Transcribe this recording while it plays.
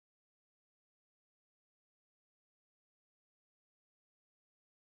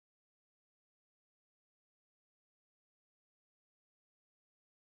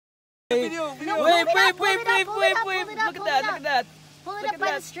Wait. Look at that. Pull it up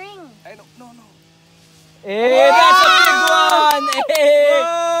by the string. I don't. No. Hey, that's a big one. Hey.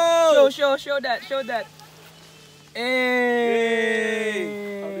 Show that.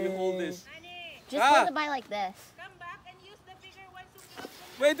 Hey. How do you hold this? Just hold it by like this. Come back and use the bigger one to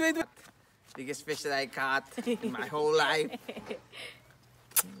Wait. Biggest fish that I caught in my whole life.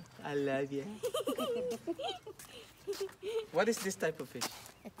 I love you. What is this type of fish?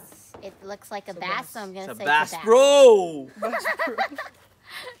 It looks like a bass, so I'm gonna say Bass it's a bass. Pro.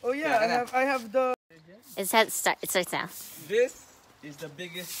 Oh yeah, I have the. It starts now. This is the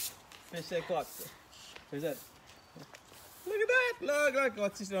biggest fish I caught. Where's that? Look at that! Look!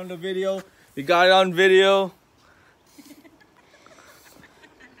 What's this on the video? We got it on video.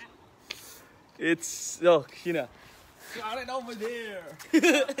 It's Kina. Got it over there.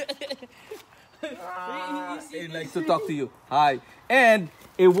 He likes to talk to you. Hi. And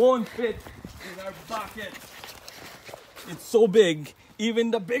it won't fit in our bucket. It's so big.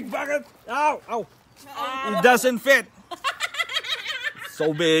 Even the big bucket. Ow! It doesn't fit. It's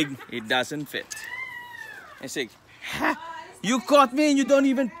so big. It doesn't fit. I say, you caught me and you don't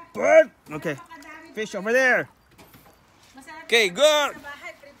even put. Okay. Fish over there. Okay, good.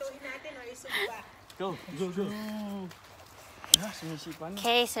 Go.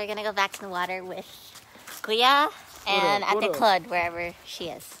 Okay, so we're gonna go back to the water with Kuya and Ate Claude, wherever she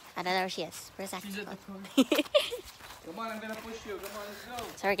is. I don't know where she is. Where's Ate Claude? Come on, I'm gonna push you. Come on, let's go.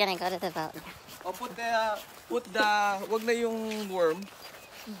 So we're gonna go to the boat. Oh, put the, wag na yung worm.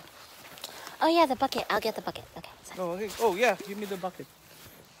 Oh yeah, the bucket. I'll get the bucket. Okay. Oh, okay. Oh yeah, give me the bucket.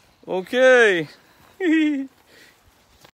 Okay.